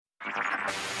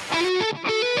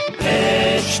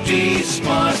HT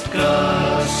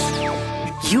Smartcast.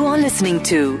 You are listening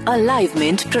to a Live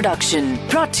Mint production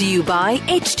brought to you by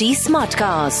HT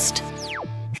Smartcast.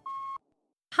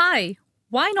 Hi,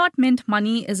 Why Not Mint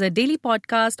Money is a daily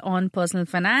podcast on personal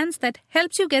finance that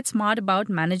helps you get smart about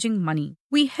managing money.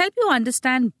 We help you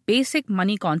understand basic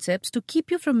money concepts to keep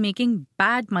you from making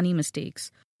bad money mistakes.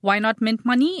 Why Not Mint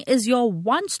Money is your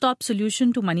one-stop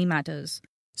solution to money matters.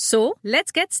 So,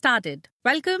 let's get started.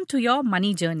 Welcome to your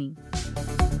money journey.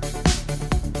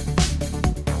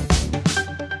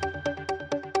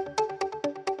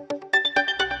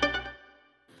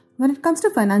 When it comes to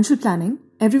financial planning,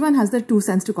 everyone has their 2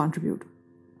 cents to contribute.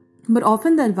 But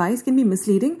often the advice can be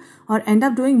misleading or end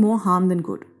up doing more harm than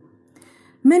good.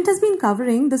 Mint has been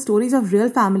covering the stories of real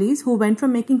families who went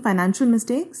from making financial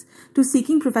mistakes to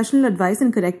seeking professional advice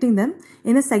and correcting them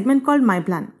in a segment called My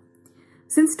Plan.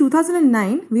 Since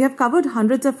 2009, we have covered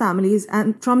hundreds of families,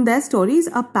 and from their stories,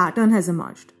 a pattern has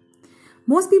emerged.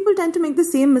 Most people tend to make the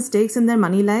same mistakes in their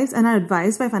money lives and are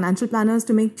advised by financial planners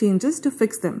to make changes to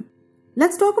fix them.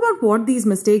 Let's talk about what these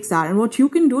mistakes are and what you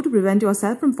can do to prevent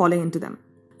yourself from falling into them.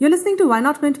 You're listening to Why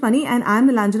Not Mint Money, and I'm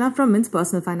Nilanjana from Mint's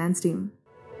personal finance team.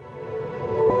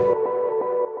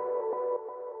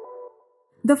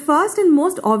 The first and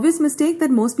most obvious mistake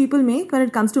that most people make when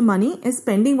it comes to money is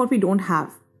spending what we don't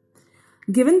have.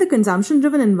 Given the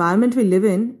consumption-driven environment we live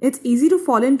in, it's easy to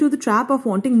fall into the trap of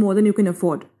wanting more than you can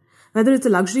afford, whether it's a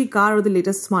luxury car or the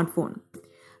latest smartphone.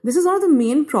 This is one of the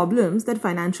main problems that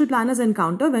financial planners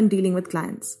encounter when dealing with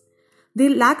clients. They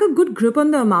lack a good grip on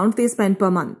the amount they spend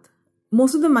per month.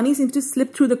 Most of the money seems to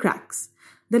slip through the cracks.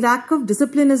 The lack of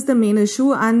discipline is the main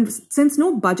issue, and since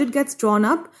no budget gets drawn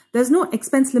up, there's no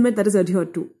expense limit that is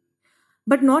adhered to.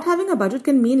 But not having a budget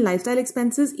can mean lifestyle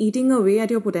expenses eating away at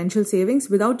your potential savings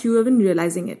without you even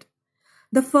realizing it.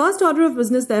 The first order of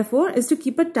business, therefore, is to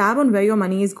keep a tab on where your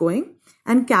money is going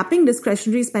and capping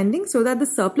discretionary spending so that the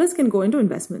surplus can go into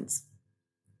investments.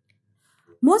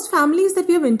 Most families that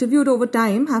we have interviewed over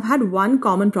time have had one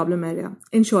common problem area: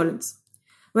 insurance.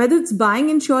 Whether it's buying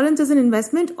insurance as an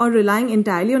investment or relying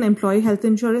entirely on employee health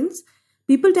insurance,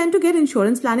 people tend to get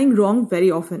insurance planning wrong very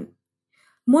often.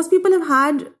 Most people have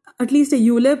had at least a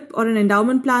ULIP or an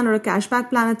endowment plan or a cashback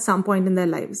plan at some point in their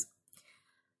lives.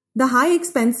 The high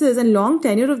expenses and long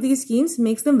tenure of these schemes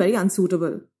makes them very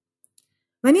unsuitable.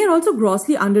 Many are also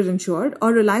grossly underinsured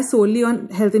or rely solely on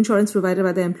health insurance provided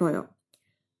by their employer.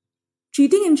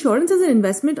 Treating insurance as an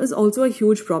investment is also a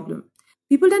huge problem.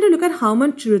 People tend to look at how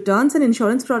much returns an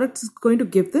insurance product is going to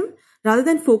give them rather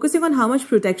than focusing on how much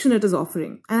protection it is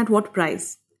offering and at what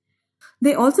price.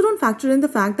 They also don't factor in the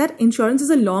fact that insurance is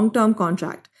a long-term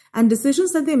contract and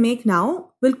decisions that they make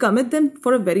now will commit them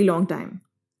for a very long time.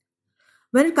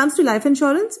 When it comes to life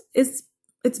insurance,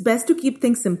 it's best to keep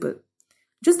things simple.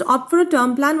 Just opt for a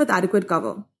term plan with adequate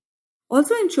cover.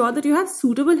 Also ensure that you have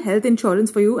suitable health insurance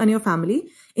for you and your family,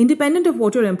 independent of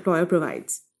what your employer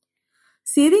provides.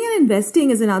 Saving and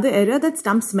investing is another area that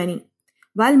stumps many.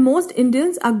 While most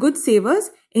Indians are good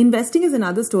savers, investing is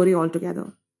another story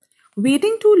altogether.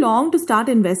 Waiting too long to start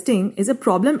investing is a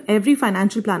problem every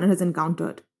financial planner has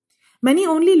encountered. Many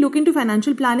only look into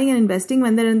financial planning and investing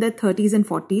when they're in their 30s and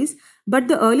 40s, but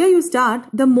the earlier you start,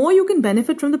 the more you can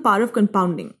benefit from the power of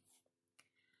compounding.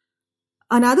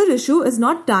 Another issue is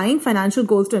not tying financial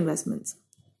goals to investments.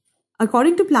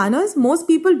 According to planners, most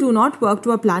people do not work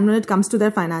to a plan when it comes to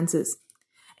their finances.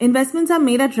 Investments are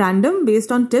made at random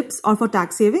based on tips or for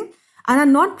tax saving and are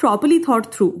not properly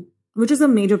thought through, which is a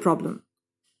major problem.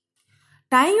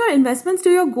 Tying your investments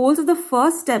to your goals is the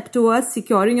first step towards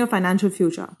securing your financial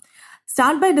future.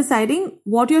 Start by deciding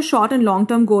what your short and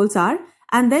long-term goals are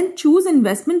and then choose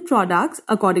investment products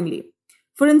accordingly.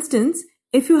 For instance,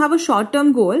 if you have a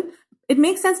short-term goal, it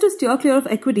makes sense to steer clear of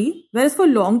equity, whereas for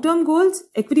long-term goals,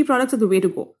 equity products are the way to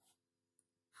go.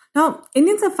 Now,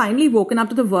 Indians have finally woken up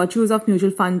to the virtues of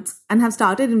mutual funds and have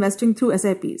started investing through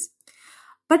SIPs.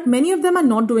 But many of them are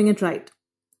not doing it right.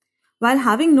 While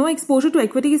having no exposure to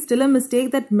equity is still a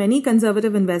mistake that many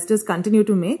conservative investors continue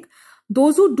to make,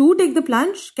 those who do take the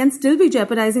plunge can still be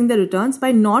jeopardizing their returns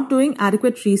by not doing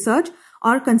adequate research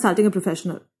or consulting a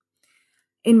professional.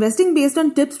 Investing based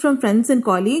on tips from friends and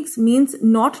colleagues means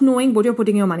not knowing what you're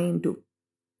putting your money into.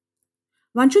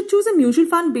 One should choose a mutual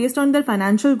fund based on their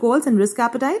financial goals and risk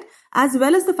appetite, as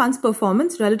well as the fund's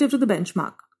performance relative to the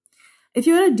benchmark. If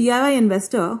you're a DIY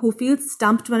investor who feels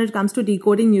stumped when it comes to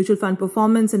decoding mutual fund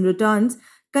performance and returns,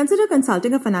 consider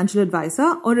consulting a financial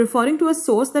advisor or referring to a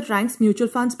source that ranks mutual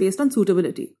funds based on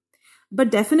suitability.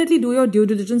 But definitely do your due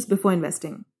diligence before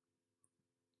investing.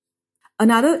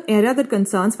 Another area that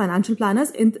concerns financial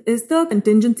planners is the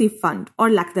contingency fund or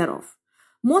lack thereof.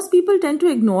 most people tend to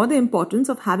ignore the importance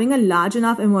of having a large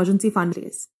enough emergency fund in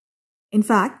place. In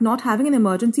fact, not having an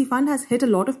emergency fund has hit a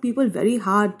lot of people very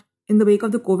hard in the wake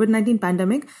of the COVID-19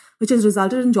 pandemic, which has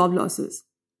resulted in job losses.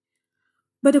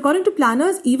 But according to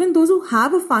planners, even those who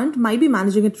have a fund might be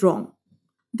managing it wrong.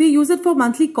 They use it for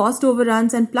monthly cost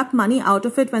overruns and pluck money out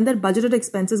of it when their budgeted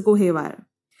expenses go haywire.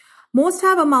 Most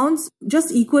have amounts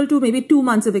just equal to maybe 2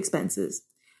 months of expenses.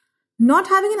 Not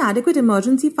having an adequate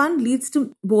emergency fund leads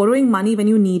to borrowing money when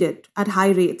you need it at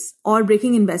high rates or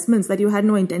breaking investments that you had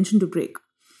no intention to break.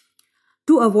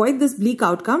 To avoid this bleak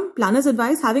outcome, planners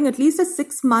advise having at least a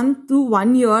 6 month to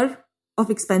 1 year of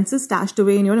expenses stashed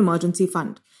away in your emergency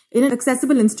fund in an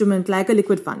accessible instrument like a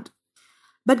liquid fund.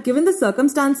 But given the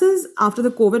circumstances after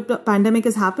the COVID pandemic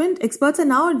has happened, experts are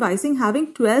now advising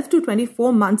having 12 to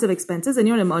 24 months of expenses in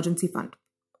your emergency fund.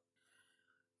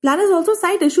 Planners also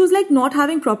cite issues like not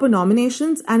having proper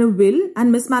nominations and a will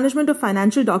and mismanagement of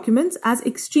financial documents as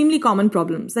extremely common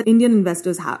problems that Indian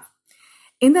investors have.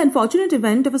 In the unfortunate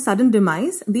event of a sudden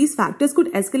demise, these factors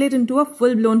could escalate into a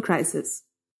full-blown crisis.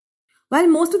 While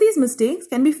most of these mistakes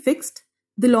can be fixed,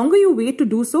 the longer you wait to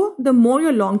do so, the more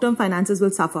your long-term finances will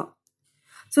suffer.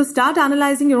 So start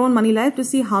analyzing your own money life to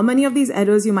see how many of these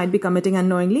errors you might be committing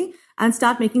unknowingly and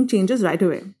start making changes right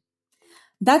away.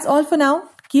 That's all for now.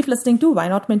 Keep listening to Why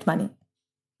Not Mint Money.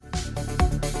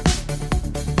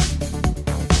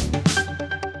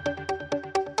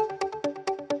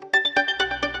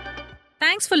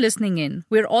 Thanks for listening in.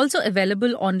 We're also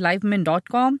available on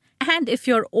livemint.com. And if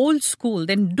you're old school,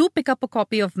 then do pick up a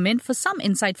copy of Mint for some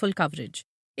insightful coverage.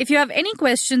 If you have any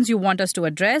questions you want us to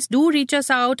address, do reach us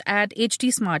out at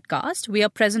HT Smartcast. We are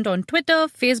present on Twitter,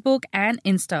 Facebook, and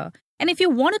Insta. And if you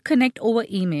want to connect over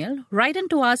email, write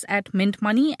into us at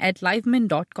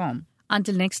mintmoney@livemint.com.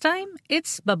 Until next time,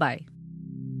 it's bye-bye.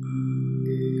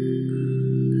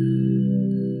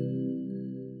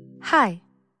 Hi,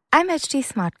 I'm HT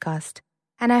Smartcast,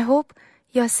 and I hope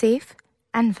you're safe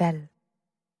and well.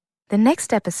 The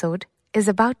next episode is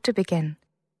about to begin.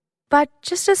 But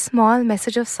just a small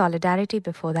message of solidarity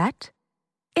before that.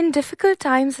 In difficult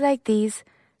times like these,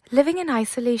 living in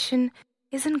isolation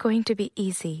isn't going to be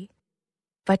easy.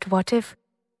 But what if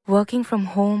working from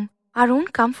home, our own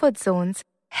comfort zones,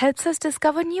 helps us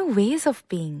discover new ways of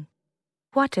being?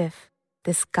 What if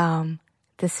this calm,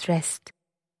 this rest,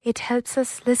 it helps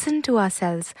us listen to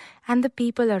ourselves and the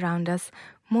people around us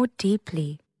more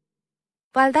deeply?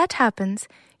 While that happens,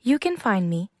 you can find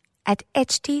me at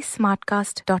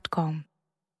htsmartcast.com,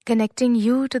 connecting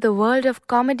you to the world of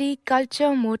comedy,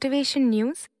 culture, motivation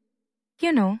news.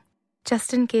 You know,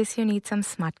 just in case you need some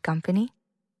smart company.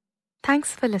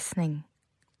 Thanks for listening.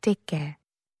 Take care.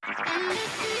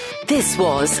 This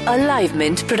was a Live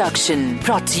Mint production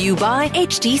brought to you by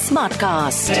HT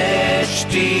Smartcast.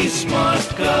 HT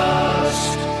Smartcast.